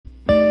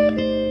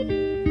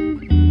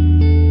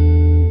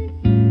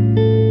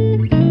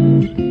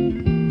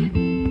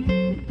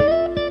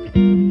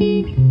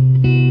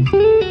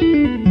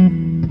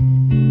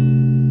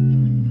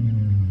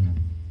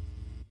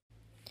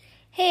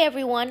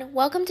everyone.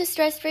 Welcome to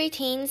Stress Free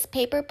Teens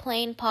Paper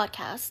Plane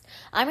podcast.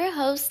 I'm your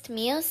host,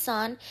 Mia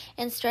Sun,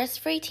 and Stress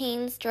Free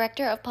Teens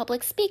Director of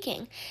Public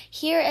Speaking.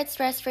 Here at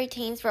Stress Free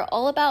Teens, we're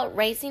all about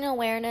raising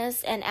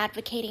awareness and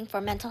advocating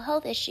for mental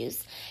health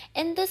issues.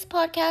 And this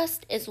podcast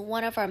is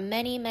one of our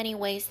many, many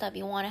ways that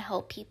we want to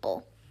help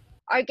people.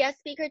 Our guest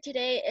speaker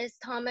today is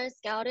Thomas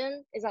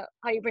Gowden. Is that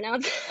how you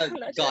pronounce it? I'm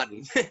not sure.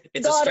 Gowden.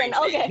 It's a strange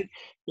name.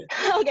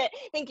 Okay.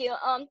 Thank you.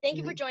 Thank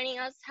you for joining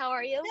us. How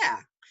are you? Yeah.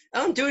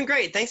 I'm doing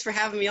great. Thanks for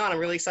having me on. I'm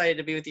really excited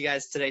to be with you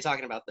guys today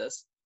talking about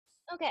this.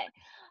 Okay.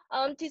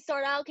 To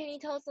start out, can you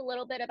tell us a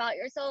little bit about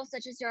yourself,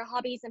 such as your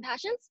hobbies and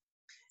passions?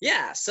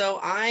 Yeah, so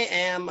I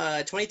am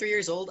 23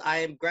 years old.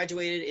 I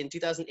graduated in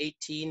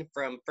 2018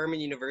 from Furman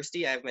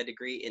University. I have my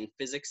degree in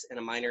physics and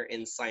a minor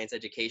in science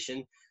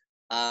education.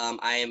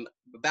 I am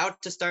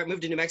about to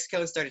move to New Mexico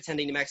and start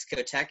attending New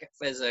Mexico Tech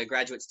as a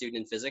graduate student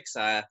in physics.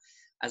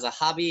 As a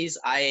hobbies,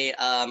 I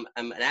am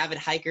an avid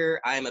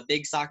hiker. I'm a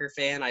big soccer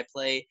fan. I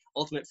play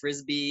ultimate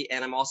frisbee,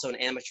 and I'm also an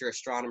amateur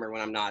astronomer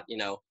when I'm not,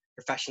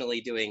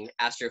 professionally doing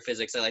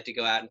astrophysics. I like to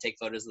go out and take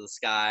photos of the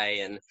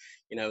sky and,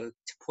 to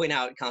point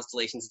out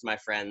constellations to my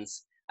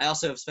friends. I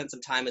also have spent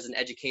some time as an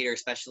educator,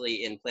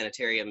 especially in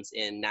planetariums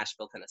in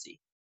Nashville, Tennessee.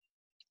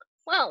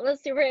 Wow,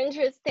 that's super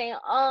interesting.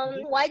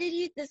 Why did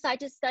you decide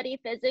to study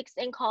physics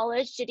in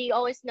college? Did you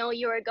always know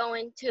you were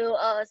going to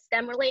a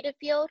STEM-related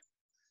field?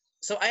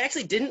 So I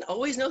actually didn't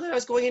always know that I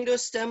was going into a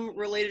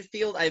STEM-related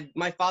field.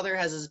 My father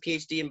has his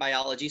PhD in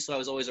biology, so I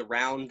was always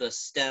around the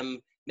STEM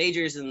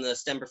majors and the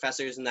STEM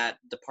professors in that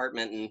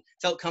department and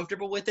felt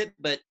comfortable with it.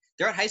 But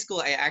throughout high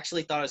school, I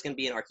actually thought I was going to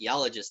be an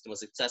archaeologist and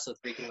was obsessed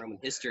with Greek and Roman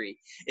history.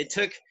 It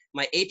took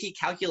my AP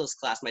calculus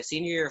class, my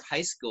senior year of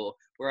high school,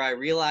 where I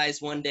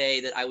realized one day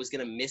that I was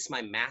going to miss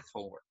my math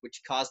homework, which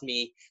caused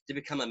me to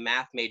become a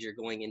math major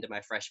going into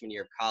my freshman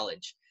year of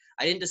college.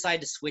 I didn't decide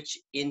to switch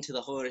into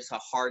the whole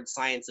hard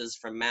sciences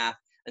from math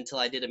until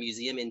I did a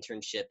museum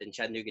internship in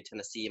Chattanooga,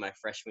 Tennessee, my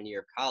freshman year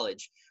of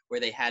college, where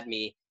they had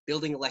me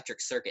building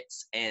electric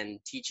circuits and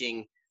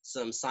teaching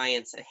some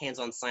science,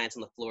 hands-on science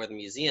on the floor of the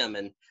museum.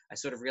 And I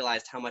sort of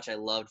realized how much I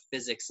loved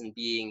physics and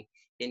being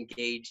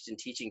engaged in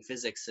teaching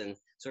physics, and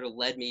sort of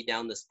led me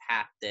down this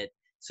path that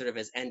sort of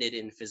has ended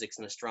in physics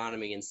and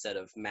astronomy instead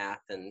of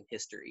math and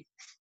history.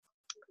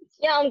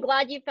 Yeah, I'm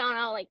glad you found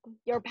out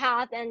your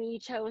path and you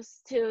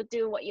chose to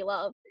do what you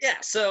love. Yeah,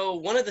 so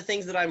one of the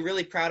things that I'm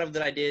really proud of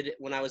that I did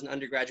when I was an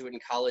undergraduate in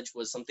college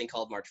was something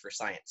called March for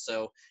Science.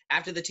 So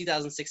after the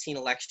 2016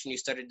 election, you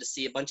started to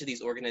see a bunch of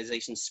these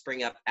organizations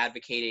spring up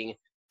advocating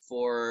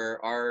for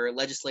our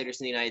legislators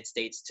in the United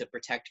States to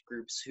protect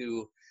groups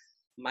who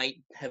might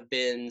have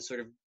been sort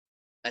of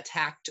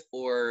attacked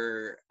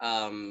or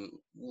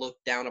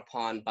looked down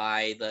upon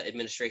by the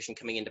administration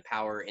coming into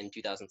power in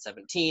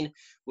 2017,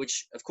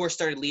 which of course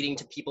started leading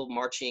to people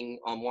marching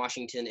on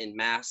Washington in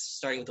mass,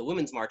 starting with the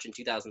Women's March in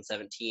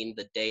 2017,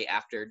 the day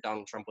after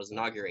Donald Trump was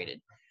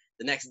inaugurated.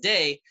 The next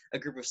day, a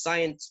group of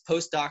science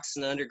postdocs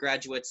and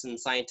undergraduates and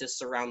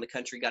scientists around the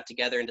country got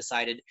together and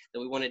decided that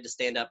we wanted to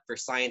stand up for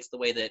science the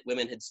way that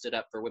women had stood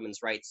up for women's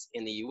rights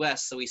in the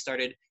US. So we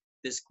started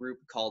this group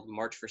called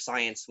March for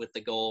Science with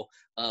the goal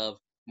of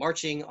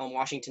marching on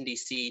Washington,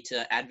 D.C.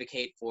 to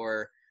advocate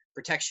for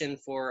protection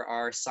for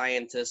our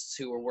scientists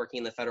who are working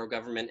in the federal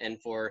government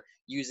and for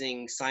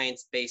using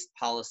science-based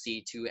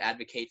policy to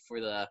advocate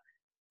for the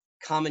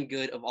common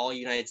good of all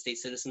United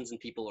States citizens and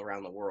people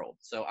around the world.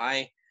 So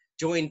I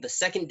joined the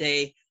second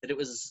day that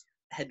it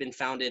had been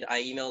founded.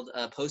 I emailed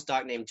a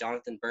postdoc named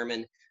Jonathan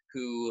Berman,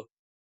 who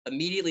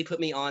immediately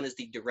put me on as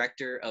the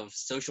director of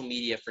social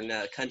media for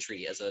the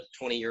country as a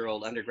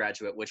 20-year-old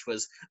undergraduate, which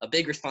was a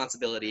big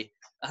responsibility.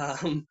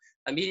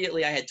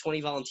 Immediately, I had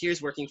 20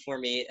 volunteers working for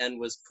me and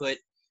was put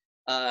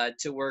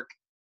to work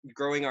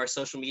growing our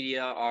social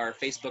media, our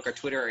Facebook, our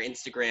Twitter, our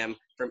Instagram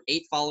from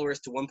 8 followers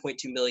to 1.2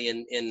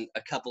 million in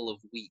a couple of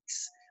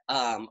weeks,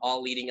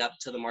 all leading up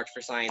to the March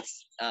for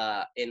Science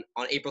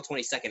on April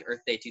 22nd,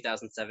 Earth Day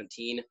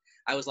 2017.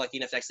 I was lucky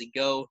enough to actually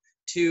go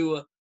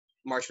to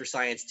March for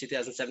Science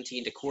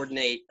 2017 to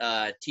coordinate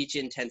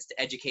teach-in tents to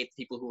educate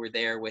the people who were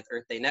there with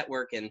Earth Day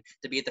Network, and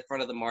to be at the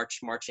front of the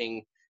march,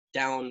 marching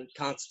down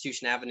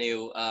Constitution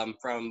Avenue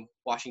from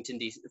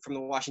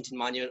the Washington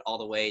Monument all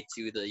the way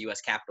to the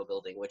U.S. Capitol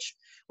building, which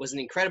was an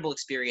incredible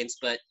experience.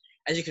 But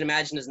as you can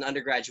imagine, as an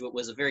undergraduate,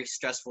 was a very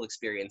stressful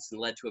experience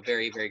and led to a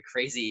very, very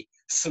crazy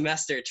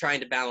semester trying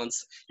to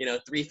balance,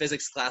 3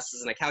 physics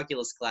classes and a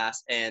calculus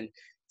class and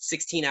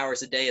 16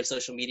 hours a day of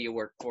social media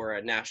work for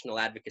a national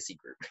advocacy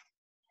group.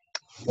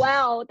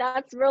 Wow,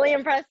 that's really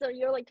impressive.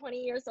 You're 20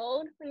 years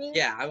old when you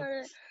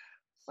started?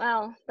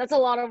 Wow, that's a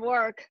lot of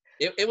work.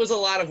 It was a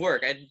lot of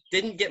work. I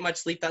didn't get much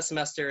sleep that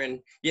semester and,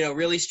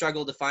 really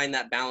struggled to find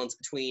that balance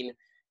between,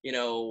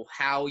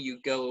 how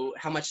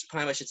much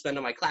time I should spend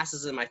on my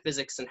classes and my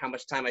physics and how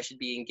much time I should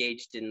be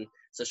engaged in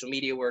social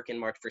media work and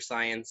March for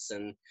Science.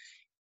 And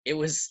it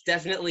was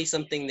definitely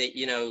something that,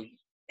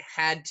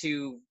 had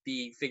to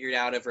be figured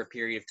out over a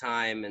period of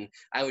time. And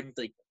I would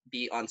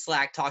be on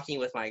Slack talking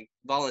with my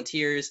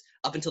volunteers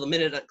up until the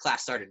minute that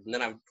class started. And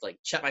then I would like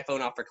shut my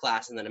phone off for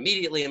class and then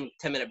immediately in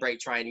a 10-minute break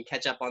try and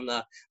catch up on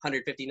the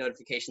 150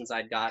 notifications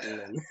I'd gotten.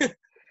 And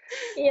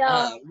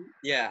Yeah.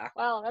 yeah.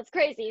 Wow, that's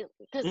crazy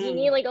because you Mm.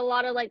 need like a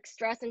lot of like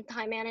stress and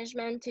time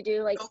management to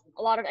do like Oh,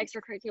 a lot of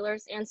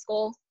extracurriculars and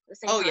school at the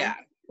same oh time. yeah.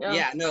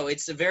 Yeah, no,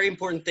 it's a very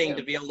important thing Yeah.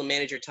 to be able to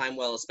manage your time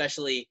well,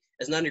 especially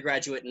as an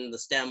undergraduate in the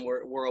STEM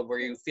world where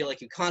you feel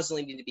like you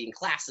constantly need to be in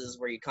classes,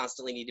 where you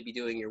constantly need to be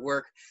doing your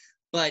work.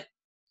 But,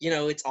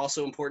 it's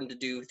also important to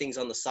do things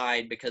on the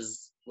side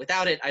because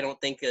without it, I don't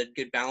think a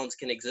good balance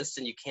can exist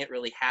and you can't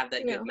really have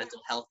that Yeah. good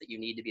mental health that you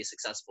need to be a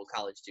successful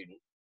college student.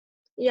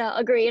 Yeah,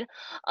 agreed.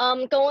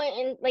 Going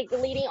in like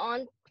leading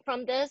on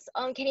from this,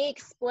 can you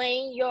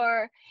explain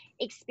your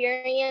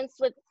experience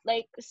with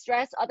like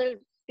stress other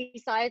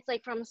besides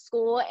like from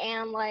school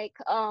and like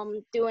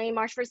doing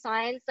March for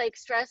Science, like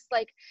stress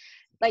like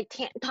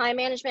time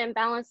management and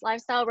balanced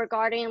lifestyle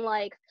regarding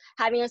like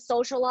having a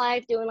social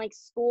life, doing like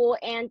school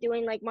and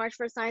doing like March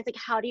for Science, like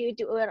how do you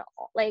do it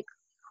like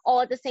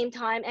all at the same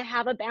time and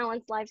have a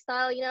balanced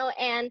lifestyle,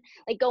 and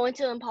like go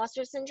into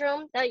imposter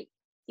syndrome that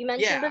you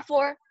mentioned Yeah.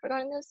 before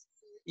regarding this?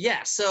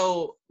 Yeah,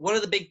 so one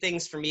of the big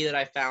things for me that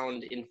I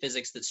found in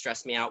physics that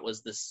stressed me out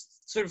was this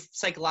sort of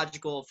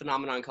psychological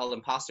phenomenon called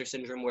imposter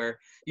syndrome, where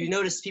you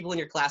notice people in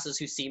your classes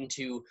who seem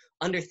to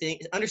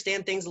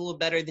understand things a little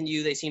better than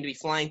you. They seem to be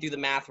flying through the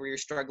math where you're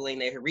struggling.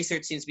 Their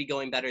research seems to be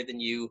going better than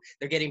you.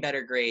 They're getting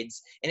better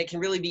grades. And it can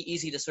really be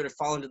easy to sort of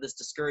fall into this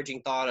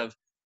discouraging thought of,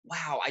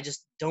 wow, I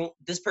just don't,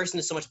 this person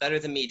is so much better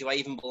than me. Do I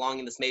even belong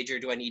in this major?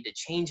 Do I need to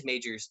change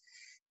majors?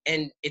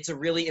 And it's a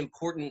really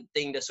important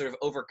thing to sort of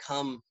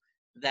overcome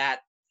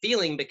that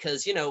feeling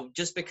because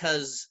just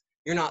because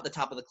you're not the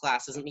top of the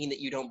class doesn't mean that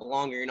you don't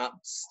belong or you're not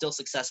still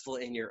successful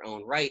in your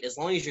own right. As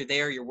long as you're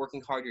there, you're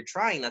working hard, you're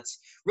trying. That's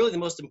really the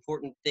most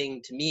important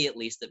thing to me, at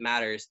least, that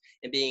matters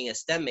in being a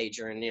STEM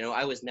major. And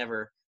I was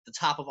never the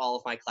top of all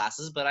of my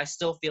classes, but I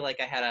still feel like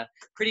I had a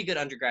pretty good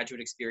undergraduate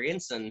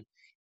experience. And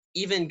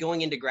even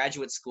going into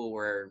graduate school,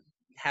 where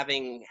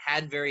having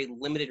had very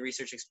limited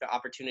research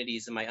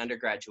opportunities in my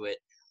undergraduate,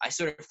 I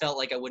sort of felt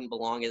like I wouldn't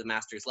belong at the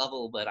master's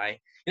level, but I,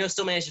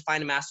 still managed to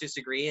find a master's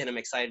degree, and I'm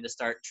excited to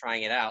start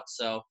trying it out.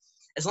 So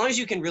as long as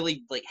you can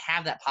really like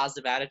have that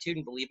positive attitude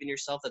and believe in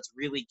yourself, that's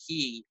really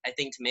key, I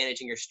think, to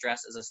managing your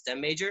stress as a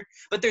STEM major.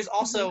 But there's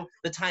also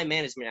the time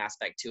management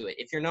aspect to it.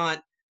 If you're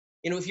not,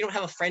 if you don't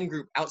have a friend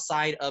group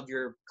outside of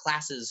your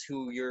classes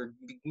who you're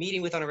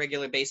meeting with on a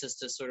regular basis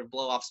to sort of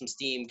blow off some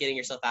steam, getting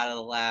yourself out of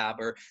the lab,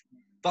 or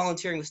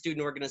volunteering with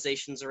student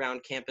organizations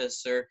around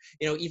campus, or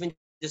even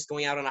just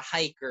going out on a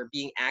hike or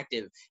being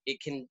active, it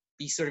can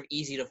be sort of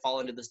easy to fall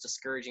into this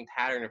discouraging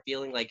pattern of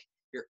feeling like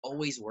you're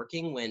always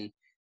working, when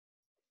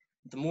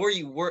the more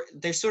you work,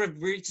 there's sort of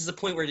reaches a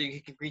point where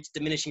you can reach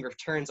diminishing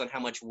returns on how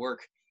much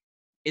work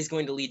is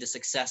going to lead to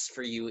success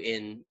for you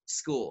in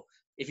school.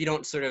 If you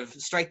don't sort of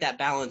strike that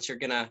balance, you're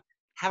going to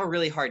have a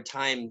really hard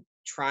time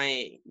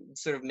trying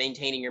sort of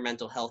maintaining your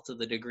mental health to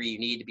the degree you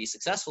need to be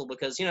successful,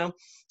 because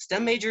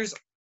STEM majors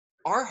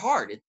are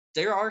hard.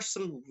 There are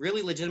some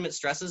really legitimate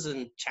stresses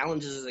and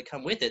challenges that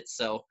come with it.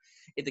 So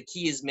the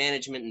key is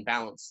management and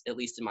balance, at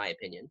least in my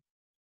opinion.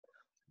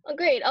 Oh,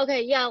 great.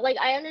 Okay, yeah, like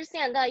I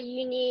understand that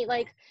you need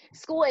like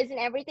school isn't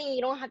everything.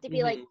 You don't have to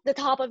be like the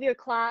top of your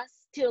class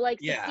to like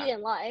succeed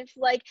in life.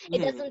 Like it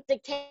doesn't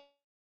dictate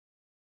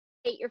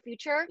your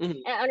future, and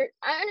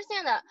I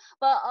understand that.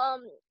 But I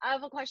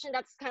have a question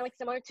that's kind of like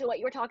similar to what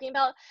you were talking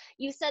about.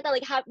 You said that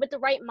like with the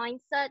right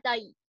mindset that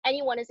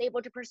anyone is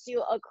able to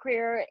pursue a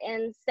career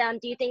in STEM.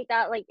 Do you think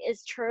that like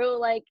is true?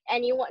 Like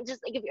anyone,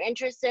 just like if you're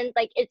interested in,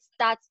 like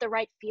that's the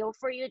right field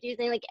for you? Do you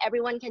think like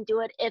everyone can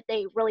do it if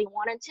they really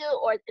wanted to,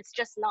 or it's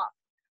just not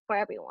for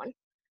everyone?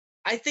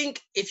 I think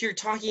if you're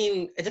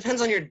talking, it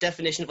depends on your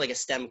definition of like a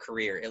STEM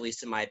career, at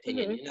least in my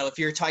opinion. If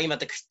you're talking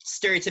about the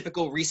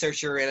stereotypical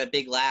researcher in a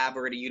big lab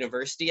or at a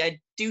university, I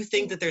do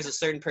think that there's a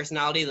certain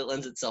personality that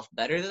lends itself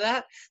better to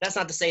that. That's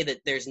not to say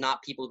that there's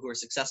not people who are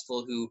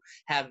successful who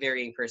have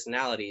varying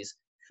personalities.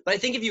 But I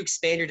think if you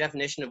expand your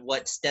definition of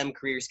what STEM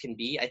careers can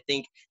be, I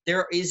think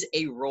there is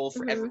a role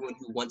for everyone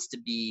who wants to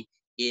be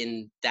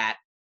in that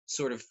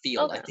sort of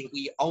field. I think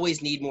we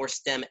always need more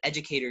STEM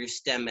educators,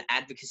 STEM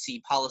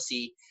advocacy,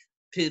 policy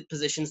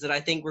positions that I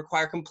think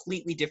require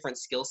completely different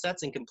skill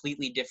sets and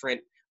completely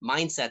different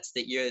mindsets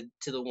that you're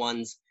to the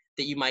ones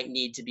that you might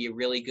need to be a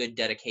really good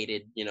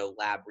dedicated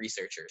lab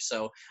researcher.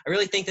 So I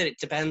really think that it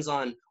depends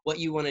on what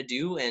you want to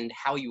do and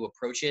how you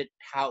approach it,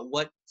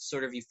 what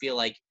sort of you feel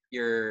like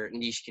your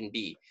niche can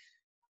be.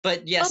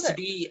 But yes, to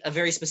be a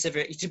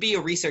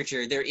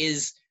researcher, there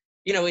is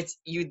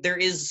there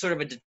is sort of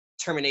a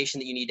determination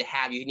that you need to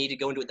have. You need to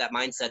go into it that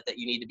mindset that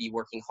you need to be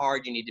working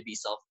hard, you need to be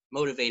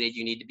self-motivated,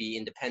 you need to be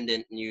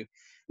independent, and you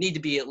need to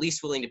be at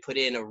least willing to put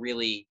in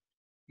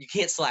you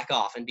can't slack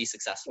off and be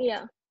successful.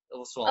 Yeah.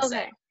 That's what I'll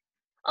say.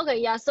 Okay,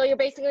 yeah. So you're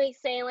basically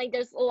saying like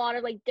there's a lot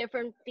of like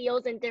different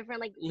fields and different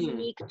like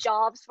unique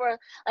jobs for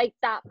like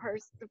that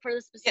person, for the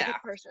Yeah.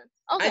 specific person.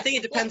 I Okay. think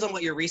it depends on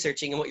what you're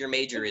researching and what your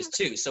major is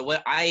too. So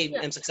what I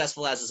Yeah. am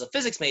successful as a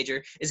physics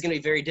major is going to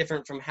be very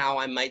different from how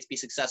I might be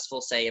successful,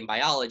 say, in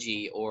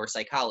biology or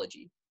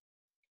psychology.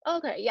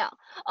 Okay, yeah.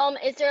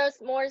 Is there a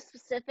more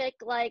specific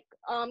like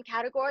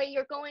category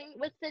you're going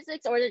with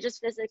physics, or is it just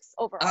physics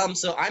overall?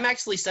 So I'm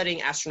actually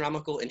studying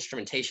astronomical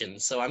instrumentation.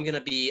 So I'm going to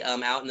be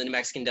out in the New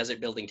Mexican desert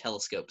building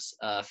telescopes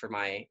for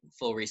my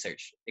full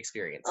research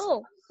experience.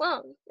 Oh,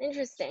 wow,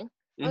 interesting.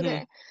 Mm-hmm.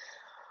 Okay.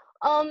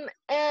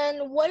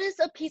 And what is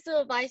a piece of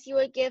advice you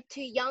would give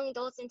to young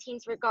adults and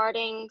teens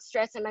regarding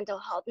stress and mental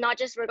health? Not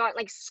just regarding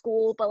like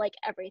school, but like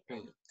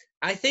everything.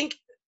 I think,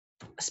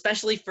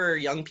 especially for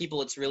young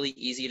people, it's really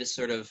easy to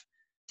sort of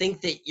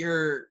think that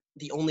you're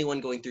the only one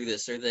going through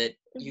this, or that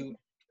you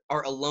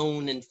are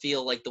alone and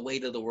feel like the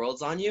weight of the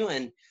world's on you.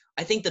 And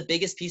I think the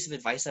biggest piece of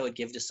advice I would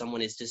give to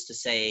someone is just to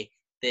say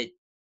that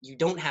you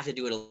don't have to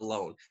do it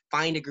alone.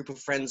 Find a group of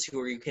friends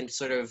who you can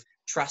sort of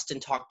trust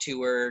and talk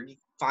to, or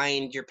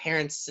find your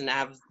parents and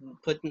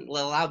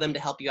allow them to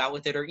help you out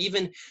with it. Or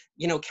even,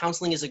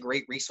 counseling is a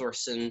great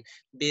resource, and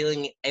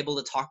being able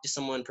to talk to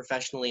someone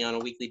professionally on a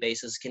weekly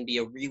basis can be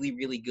a really,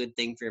 really good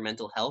thing for your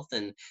mental health,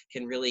 and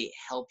can really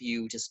help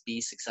you just be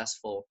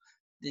successful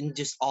in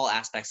just all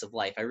aspects of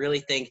life. I really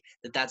think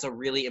that that's a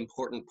really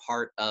important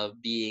part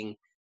of being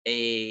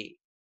a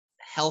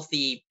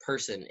healthy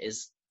person,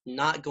 is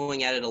not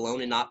going at it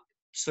alone and not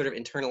sort of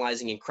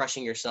internalizing and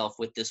crushing yourself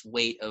with this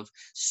weight of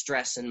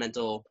stress and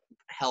mental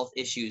health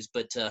issues,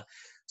 but to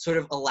sort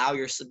of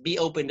be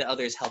open to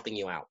others helping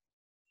you out.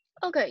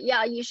 Okay,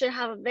 yeah, you should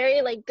have a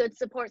very like good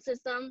support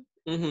system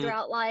Mm-hmm.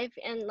 throughout life,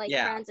 and like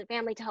Yeah. friends and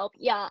family to help.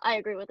 Yeah, I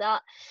agree with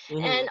that.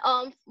 Mm-hmm.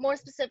 And more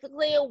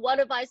specifically, what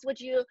advice would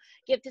you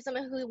give to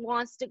someone who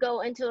wants to go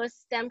into a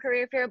STEM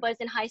career fair but is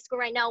in high school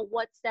right now?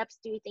 What steps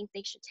do you think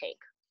they should take?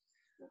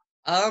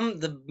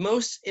 The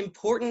most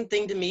important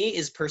thing to me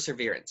is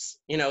perseverance.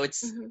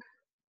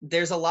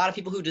 There's a lot of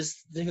people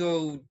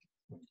who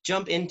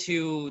jump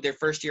into their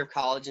first year of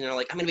college and they're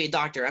like, I'm going to be a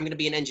doctor, I'm going to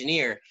be an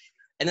engineer.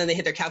 And then they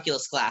hit their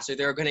calculus class or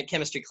their organic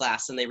chemistry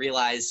class and they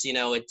realize,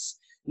 it's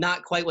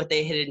not quite what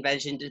they had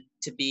envisioned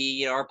to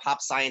be. Our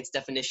pop science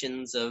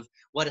definitions of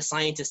what a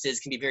scientist is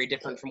can be very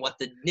different from what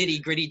the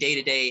nitty gritty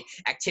day-to-day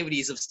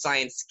activities of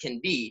science can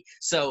be.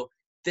 So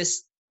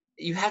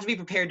you have to be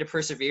prepared to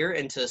persevere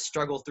and to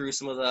struggle through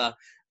some of the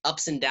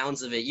ups and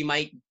downs of it. You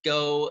might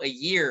go a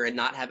year and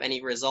not have any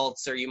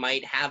results, or you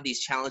might have these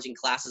challenging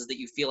classes that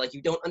you feel like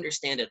you don't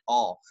understand at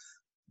all.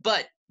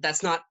 But that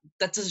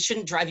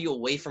shouldn't drive you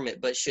away from it,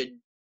 but should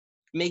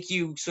make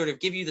you sort of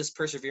give you this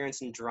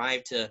perseverance and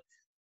drive to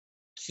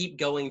keep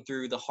going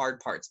through the hard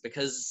parts,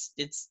 because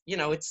it's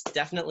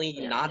definitely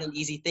not an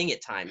easy thing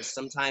at times.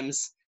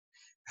 Sometimes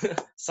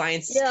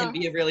science can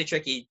be a really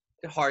tricky,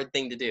 hard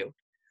thing to do.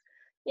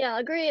 Yeah,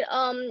 agreed.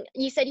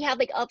 You said you have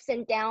like ups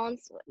and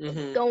downs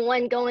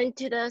going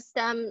to the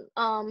STEM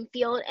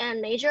field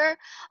and major.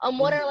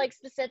 What are like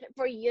specific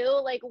for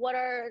you? Like, what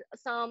are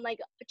some like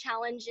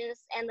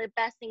challenges and the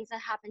best things that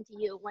happened to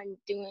you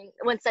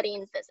when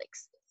studying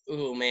physics?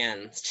 Oh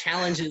man,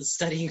 challenges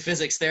studying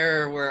physics.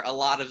 There were a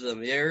lot of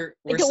them. There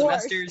were The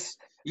semesters. worst.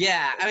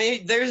 Yeah, I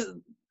mean,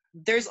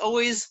 there's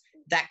always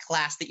that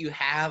class that you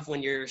have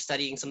when you're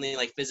studying something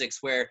like physics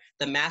where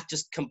the math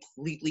just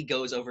completely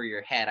goes over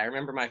your head. I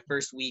remember my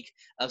first week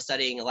of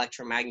studying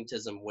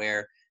electromagnetism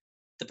where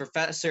the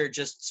professor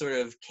just sort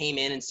of came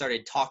in and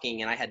started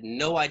talking, and I had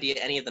no idea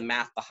any of the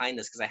math behind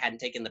this because I hadn't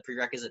taken the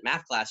prerequisite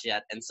math class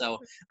yet. And so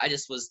I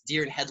just was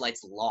deer in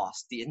headlights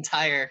lost the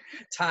entire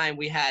time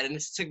we had. And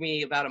it took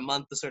me about a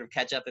month to sort of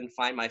catch up and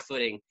find my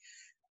footing,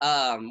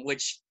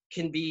 which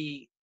can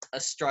be a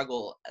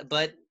struggle.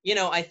 But,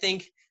 I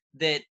think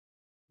that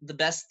the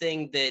best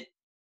thing that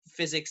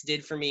physics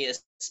did for me,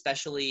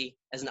 especially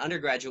as an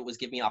undergraduate, was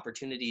give me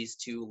opportunities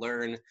to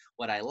learn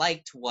what I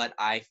liked, what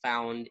I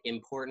found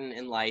important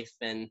in life,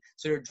 and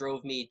sort of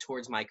drove me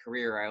towards my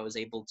career. I was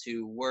able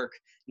to work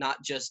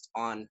not just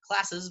on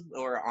classes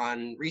or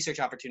on research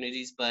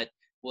opportunities, but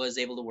was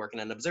able to work in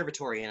an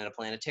observatory and at a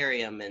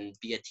planetarium and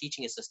be a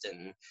teaching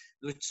assistant,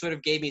 which sort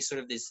of gave me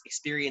sort of these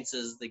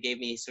experiences that gave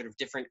me sort of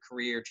different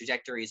career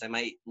trajectories I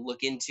might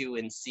look into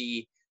and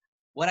see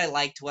what I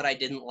liked, what I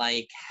didn't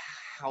like,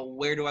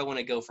 where do I want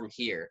to go from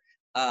here?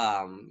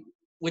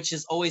 Which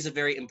is always a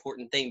very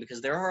important thing, because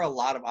there are a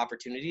lot of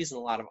opportunities and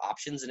a lot of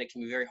options, and it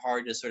can be very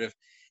hard to sort of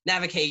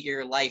navigate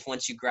your life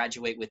once you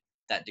graduate with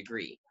that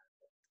degree.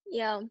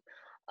 Yeah.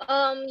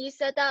 You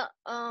said that.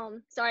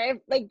 Sorry, I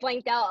like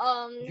blanked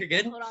out. You're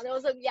good. Hold on. It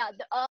was like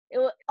it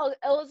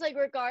was like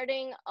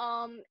regarding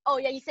Oh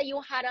yeah, you said you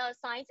had a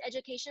science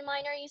education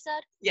minor. You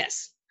said.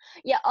 Yes.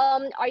 Yeah.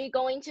 Are you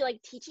going to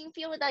like teaching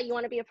field with that? You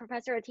want to be a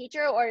professor or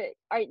teacher, or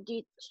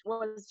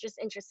was just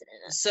interested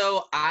in it?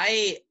 So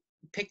I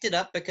picked it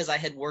up because I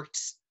had worked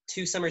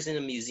 2 summers in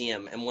a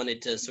museum and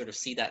wanted to sort of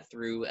see that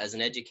through as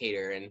an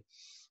educator, and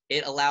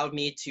it allowed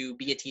me to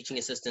be a teaching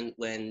assistant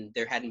when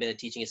there hadn't been a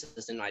teaching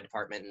assistant in my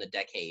department in a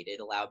decade.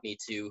 It allowed me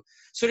to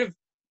sort of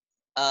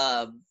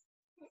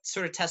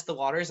sort of test the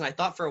waters. And I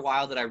thought for a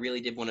while that I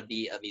really did want to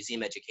be a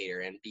museum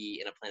educator and be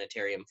in a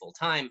planetarium full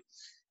time.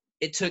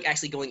 It took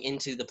actually going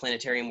into the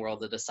planetarium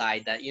world to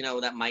decide that,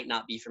 that might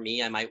not be for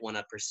me. I might want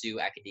to pursue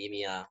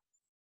academia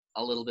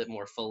a little bit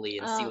more fully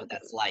and see what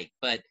that's like.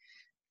 But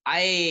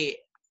I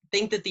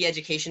think that the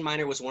education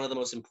minor was one of the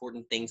most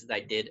important things that I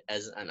did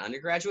as an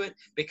undergraduate,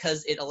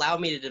 because it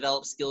allowed me to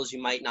develop skills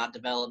you might not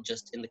develop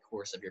just in the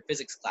course of your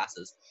physics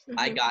classes.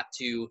 I got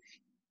to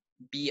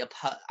be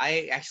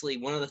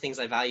one of the things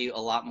I value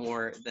a lot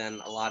more than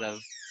a lot of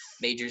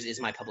majors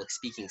is my public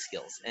speaking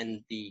skills,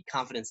 and the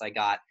confidence I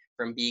got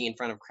from being in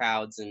front of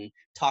crowds and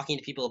talking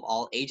to people of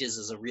all ages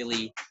is a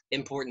really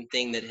important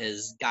thing that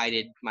has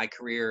guided my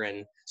career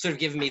and sort of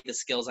given me the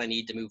skills I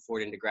need to move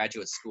forward into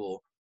graduate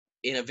school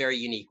in a very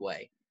unique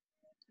way.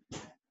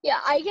 Yeah,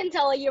 I can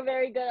tell you're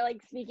very good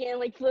at speaking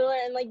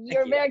fluent, and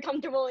you're very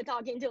comfortable with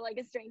talking to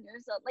a stranger.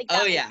 So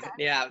Oh yeah,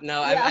 yeah.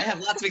 No, yeah. I have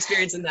lots of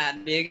experience in that.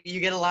 You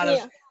get a lot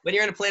of when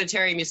you're in a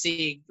planetarium, you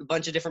see a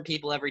bunch of different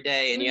people every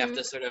day, and you have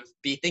to sort of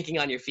be thinking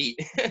on your feet.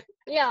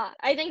 Yeah,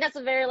 I think that's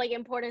a very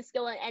important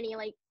skill in any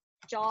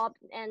job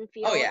and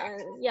field. Oh yeah,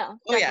 and, yeah.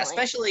 Oh definitely. Yeah,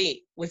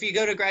 especially if you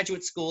go to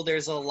graduate school,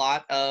 there's a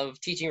lot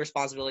of teaching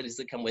responsibilities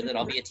that come with it.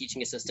 I'll be a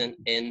teaching assistant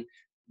in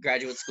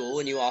graduate school,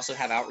 and you also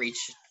have outreach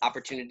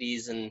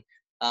opportunities, and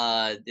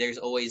there's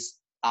always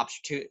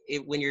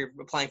when you're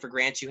applying for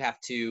grants, you have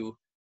to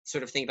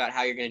sort of think about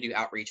how you're going to do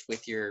outreach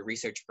with your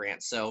research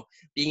grants. So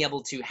being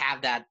able to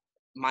have that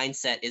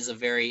mindset is a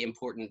very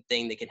important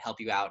thing that can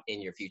help you out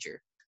in your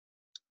future.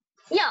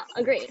 Yeah,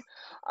 agreed.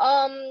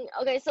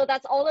 Okay, so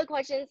that's all the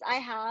questions I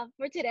have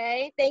for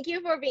today. Thank you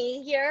for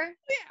being here.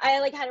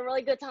 Yeah. I had a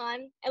really good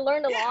time. I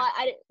learned a lot.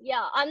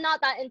 I'm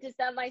not that into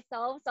STEM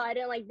myself, so I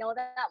didn't know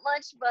that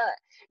much. But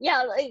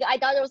yeah, I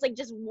thought there was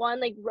just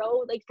one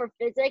road for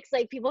physics,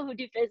 people who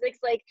do physics,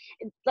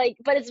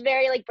 but it's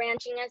very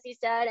branching, as you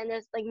said, and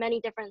there's many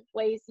different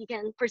ways you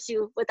can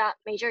pursue with that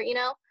major,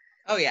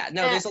 Oh yeah,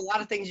 no, there's a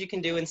lot of things you can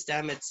do in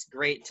STEM. It's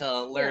great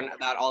to learn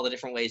about all the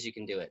different ways you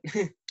can do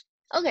it.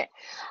 Okay.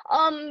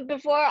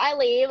 Before I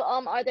leave,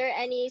 are there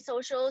any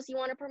socials you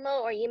want to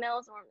promote or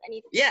emails or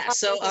anything? Yeah,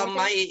 so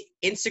my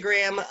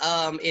Instagram,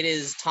 it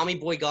is Tommy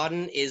Boy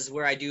Gauden is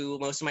where I do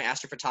most of my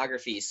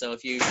astrophotography. So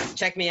if you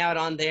check me out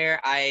on there,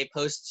 I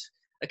post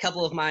a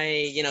couple of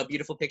my,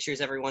 beautiful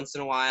pictures every once in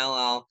a while.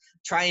 I'll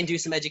try and do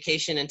some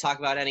education and talk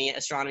about any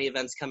astronomy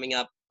events coming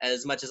up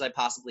as much as I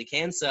possibly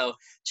can. So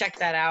check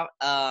that out.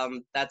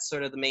 That's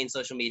sort of the main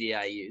social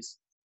media I use.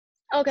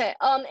 Okay.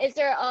 Is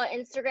there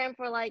Instagram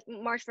for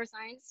March for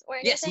Science or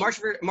anything? Yes,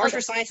 March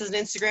for Science has an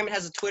Instagram. It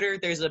has a Twitter.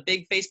 There's a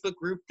big Facebook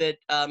group that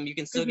you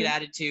can still get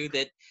added to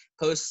that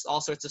posts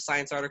all sorts of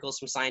science articles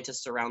from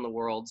scientists around the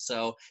world.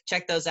 So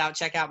check those out.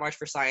 Check out March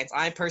for Science.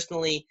 I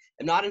personally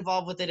am not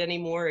involved with it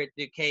anymore. It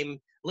became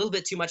a little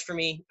bit too much for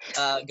me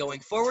going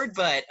forward,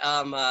 but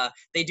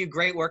they do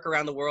great work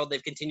around the world.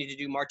 They've continued to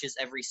do marches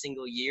every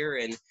single year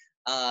and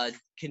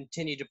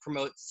continue to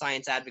promote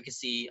science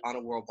advocacy on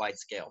a worldwide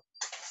scale.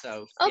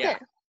 So okay,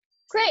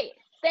 great.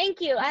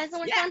 Thank you. I had so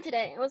much fun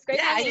today. It was great.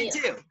 Yeah, I did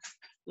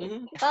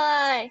too.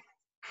 Bye.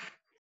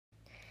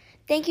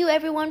 Thank you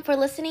everyone for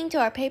listening to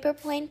our Paper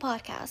Plane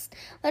podcast.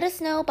 Let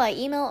us know by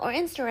email or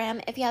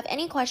Instagram if you have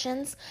any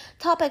questions,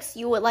 topics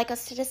you would like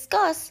us to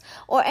discuss,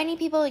 or any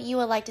people you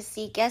would like to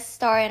see guest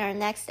star in our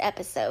next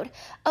episode.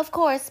 Of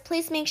course,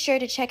 please make sure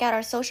to check out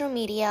our social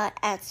media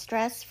at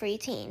Stress Free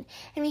Teen,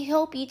 and we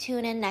hope you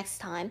tune in next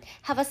time.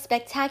 Have a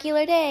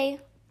spectacular day!